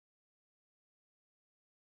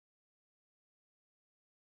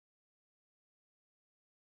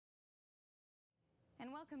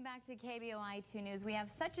And welcome back to KBOI 2 News. We have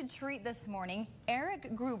such a treat this morning.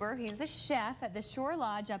 Eric Gruber, he's a chef at the Shore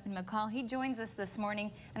Lodge up in McCall. He joins us this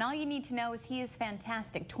morning, and all you need to know is he is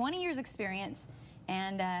fantastic. 20 years experience,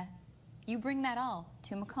 and you bring that all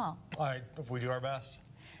to McCall. All right, we do our best.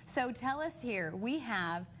 So tell us here, we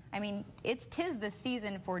have, I mean, tis the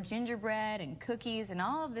season for gingerbread and cookies and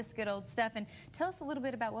all of this good old stuff. And tell us a little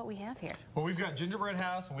bit about what we have here. Well, we've got gingerbread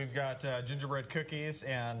house, and we've got gingerbread cookies,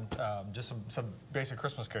 and just some basic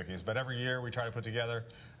Christmas cookies. But every year we try to put together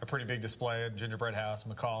a pretty big display at gingerbread house.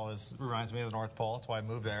 McCall reminds me of the North Pole. That's why I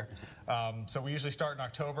moved there. So we usually start in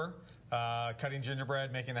October, cutting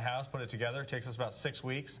gingerbread, making the house, put it together. It takes us about 6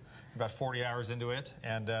 weeks, about 40 hours into it.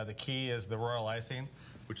 And the key is the royal icing,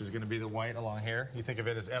 which is going to be the white along here. You think of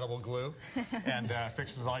it as edible glue, and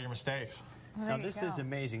fixes all your mistakes. Well, now this is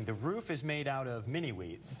amazing. The roof is made out of mini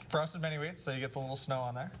wheats. Frosted mini wheats, so you get the little snow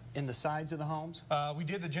on there. In the sides of the homes? We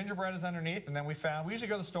did the gingerbread is underneath, and then we usually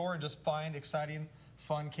go to the store and just find exciting,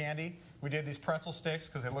 fun candy. We did these pretzel sticks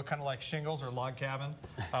because they look kind of like shingles or log cabin.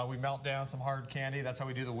 We melt down some hard candy. That's how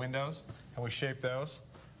we do the windows, and we shape those.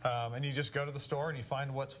 And you just go to the store and you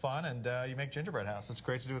find what's fun, and you make gingerbread house. It's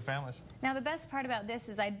great to do with families. Now, the best part about this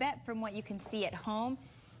is I bet from what you can see at home,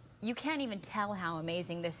 you can't even tell how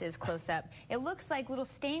amazing this is close up. It looks like little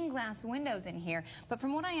stained glass windows in here, but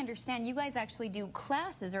from what I understand, you guys actually do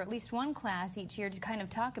classes, or at least one class each year, to kind of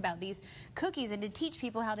talk about these cookies and to teach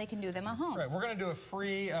people how they can do them at home. Right, we're going to do a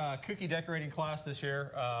free cookie decorating class this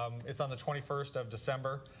year. It's on the 21st of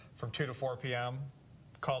December from 2 to 4 p.m.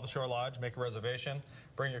 Call the Shore Lodge, make a reservation,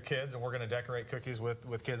 bring your kids, and we're going to decorate cookies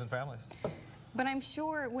with kids and families. But I'm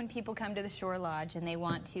sure when people come to the Shore Lodge and they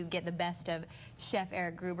want to get the best of Chef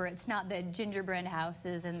Eric Gruber, it's not the gingerbread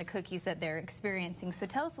houses and the cookies that they're experiencing. So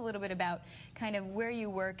tell us a little bit about kind of where you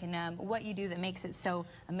work and what you do that makes it so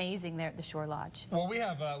amazing there at the Shore Lodge. Well, we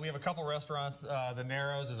have a couple restaurants. The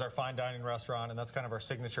Narrows is our fine dining restaurant, and that's kind of our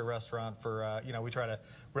signature restaurant for, you know, we try to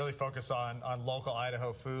really focus on local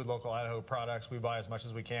Idaho food, local Idaho products. We buy as much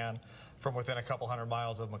as we can from within a couple 100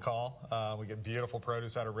 miles of McCall. We get beautiful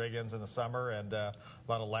produce out of Riggins in the summer, and a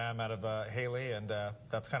lot of lamb out of Haley, and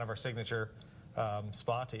that's kind of our signature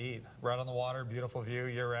spot to eat. Right on the water, beautiful view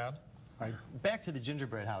year-round. All right, back to the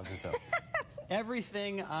gingerbread houses, though.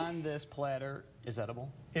 Everything on this platter is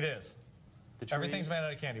edible? It is. Everything's made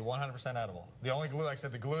out of candy, 100% edible. The only glue, like I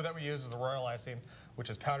said, the glue that we use is the royal icing,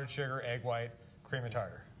 which is powdered sugar, egg white, cream and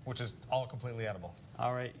tartar, which is all completely edible.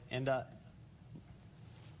 All right, and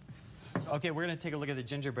okay, we're going to take a look at the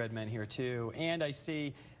gingerbread men here, too. And I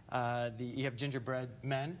see you have gingerbread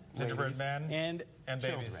men, gingerbread men, and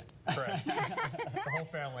babies. Correct. The whole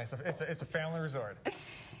family. It's a family resort.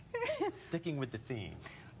 Sticking with the theme.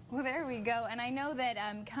 Well, there we go. And I know that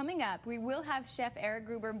coming up, we will have Chef Eric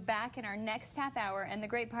Gruber back in our next half hour. And the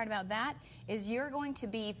great part about that is you're going to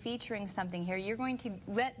be featuring something here. You're going to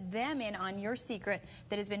let them in on your secret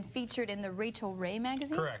that has been featured in the Rachael Ray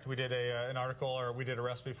magazine? Correct. We did an article, or we did a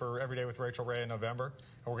recipe for Every Day with Rachael Ray in November.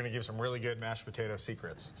 And we're going to give some really good mashed potato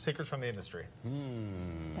secrets. Secrets from the industry.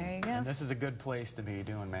 There you go. And this is a good place to be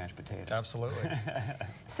doing mashed potatoes. Absolutely.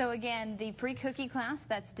 So again, the free cookie class,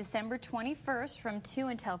 that's December 21st from 2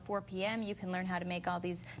 until 4 p.m. You can learn how to make all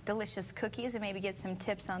these delicious cookies and maybe get some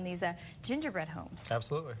tips on these gingerbread homes.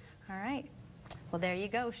 Absolutely. All right. Well, there you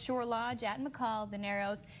go. Shore Lodge at McCall, the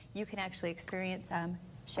Narrows. You can actually experience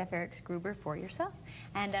Chef Eric Gruber for yourself.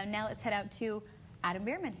 And now let's head out to Adam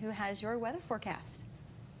Bierman, who has your weather forecast.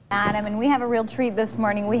 Adam, and we have a real treat this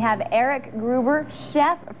morning. We have Eric Gruber,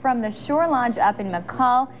 chef from the Shore Lodge up in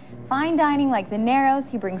McCall. Fine dining like the Narrows.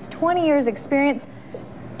 He brings 20 years experience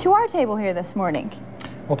to our table here this morning.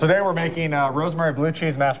 Well, today we're making rosemary blue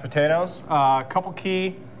cheese mashed potatoes. A couple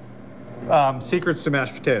key secrets to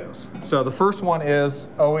mashed potatoes. So the first one is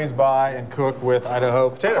always buy and cook with Idaho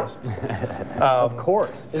potatoes. Of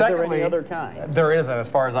course. Is there any other kind? There isn't, as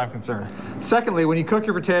far as I'm concerned. Secondly, when you cook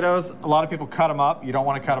your potatoes, a lot of people cut them up. You don't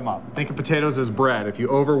want to cut them up. Think of potatoes as bread. If you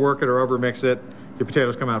overwork it or overmix it, your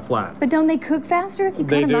potatoes come out flat. But don't they cook faster if you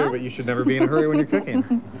cut them up? They do, but you should never be in a hurry when you're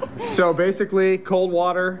cooking. So basically, cold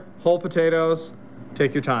water, whole potatoes,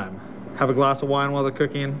 take your time. Have a glass of wine while they're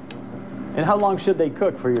cooking. And how long should they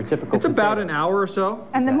cook for your typical It's about an hour or so.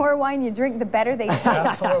 And the more wine you drink, the better they taste.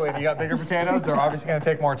 Absolutely. If you got bigger potatoes, they're obviously going to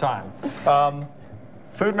take more time.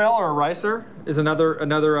 Food mill or a ricer is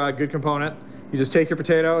another good component. You just take your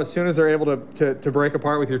potato. As soon as they're able to break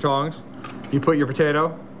apart with your tongs, you put your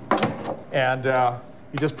potato and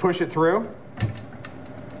you just push it through.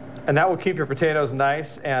 And that will keep your potatoes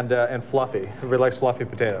nice and fluffy. Everybody likes fluffy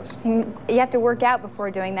potatoes. You have to work out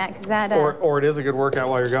before doing that, because that... Or it is a good workout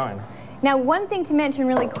while you're going. Now, one thing to mention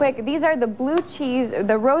really quick, these are the blue cheese,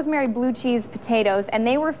 the rosemary blue cheese potatoes, and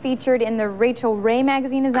they were featured in the Rachael Ray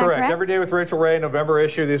magazine, is that correct? Correct. Every Day with Rachael Ray, November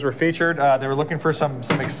issue, these were featured. They were looking for some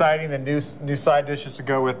exciting and new side dishes to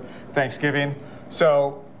go with Thanksgiving.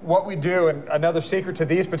 So what we do, and another secret to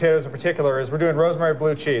these potatoes in particular, is we're doing rosemary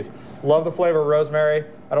blue cheese. Love the flavor of rosemary.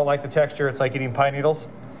 I don't like the texture. It's like eating pine needles.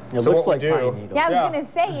 It looks like pine needles. Yeah, I was going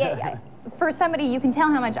to say, yeah, for somebody, you can tell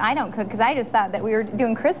how much I don't cook, because I just thought that we were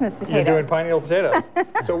doing Christmas potatoes. You're doing pine needle potatoes.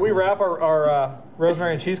 So we wrap our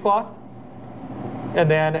rosemary and cheesecloth, and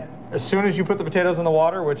then as soon as you put the potatoes in the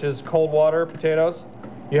water, which is cold water potatoes,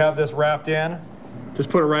 you have this wrapped in. Just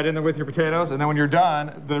put it right in there with your potatoes, and then when you're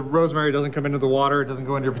done, the rosemary doesn't come into the water, it doesn't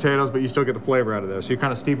go into your potatoes, but you still get the flavor out of those. So you're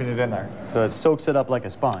kind of steeping it in there. So it soaks it up like a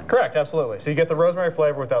sponge. Correct, absolutely. So you get the rosemary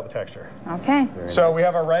flavor without the texture. Okay. So we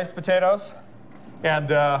have our riced potatoes, and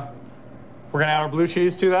we're gonna add our blue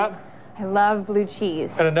cheese to that. I love blue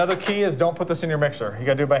cheese. And another key is don't put this in your mixer. You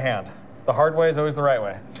gotta do it by hand. The hard way is always the right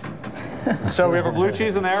way. So we have our blue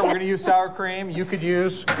cheese in there. We're gonna use sour cream. You could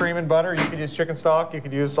use cream and butter. You could use chicken stock. You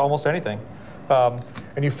could use almost anything.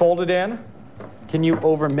 And you fold it in. Can you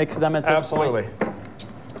overmix them at this Absolutely.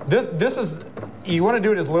 point? This is, you want to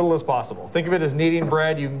do it as little as possible. Think of it as kneading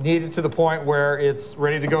bread. You knead it to the point where it's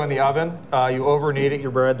ready to go in the oven. You over knead it,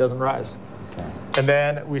 your bread doesn't rise. Okay. And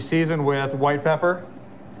then we season with white pepper,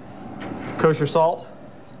 kosher salt,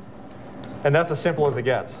 and that's as simple as it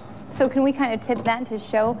gets. So can we kind of tip that to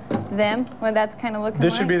show them what that's kind of looking like?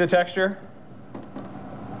 This should be the texture.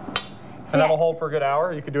 And that'll hold for a good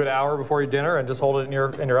hour. You could do it an hour before your dinner and just hold it in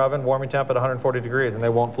your oven, warming temp at 140 degrees, and they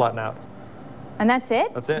won't flatten out. And that's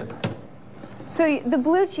it? That's it. So the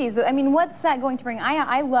blue cheese, I mean, what's that going to bring?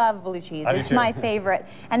 I love blue cheese. I do It's too. my favorite.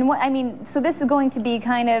 And what, I mean, so this is going to be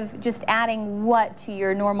kind of just adding what to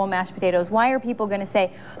your normal mashed potatoes? Why are people going to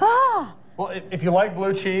say, ah? Well, if you like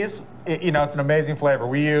blue cheese, you know, it's an amazing flavor.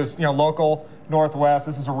 We use, you know, local Northwest.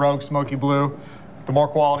 This is a Rogue Smoky Blue. The more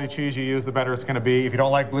quality cheese you use, the better it's going to be. If you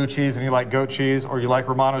don't like blue cheese and you like goat cheese, or you like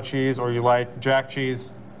Romano cheese, or you like Jack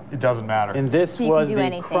cheese, it doesn't matter. And this So was do the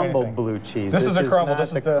anything. crumbled blue cheese. This is a crumble. Not This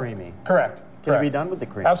is the creamy. Correct. Can it be done with the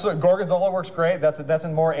cream? Absolutely. Gorgonzola works great. That's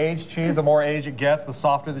in more aged cheese. The more age it gets, the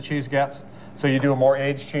softer the cheese gets. So you do a more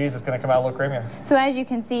aged cheese, it's going to come out a little creamier. So as you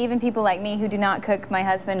can see, even people like me who do not cook, my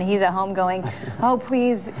husband, he's at home going, oh,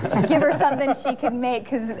 please give her something she can make,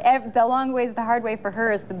 because the long way is the hard way for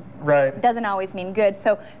her is doesn't always mean good.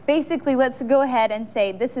 So basically, let's go ahead and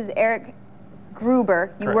say this is Eric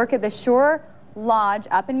Gruber. You work at the Shore Lodge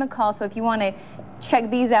up in McCall. So if you want to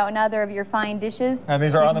check these out and other of your fine dishes. And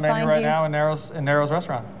these are on the menu right now in Narrow's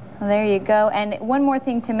restaurant. Well, there you go. And one more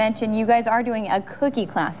thing to mention, you guys are doing a cookie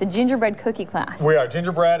class, a gingerbread cookie class. We are.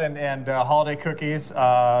 Gingerbread and holiday cookies,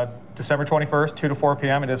 December 21st, 2 to 4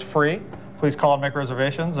 p.m. It is free. Please call and make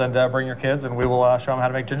reservations, and bring your kids, and we will show them how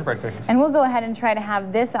to make gingerbread cookies. And we'll go ahead and try to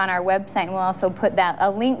have this on our website, and we'll also put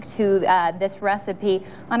a link to this recipe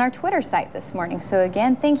on our Twitter site this morning. So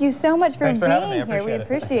again, thank you so much for being here. We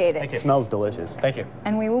appreciate it. Thank you. It smells delicious. Thank you.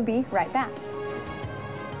 And we will be right back.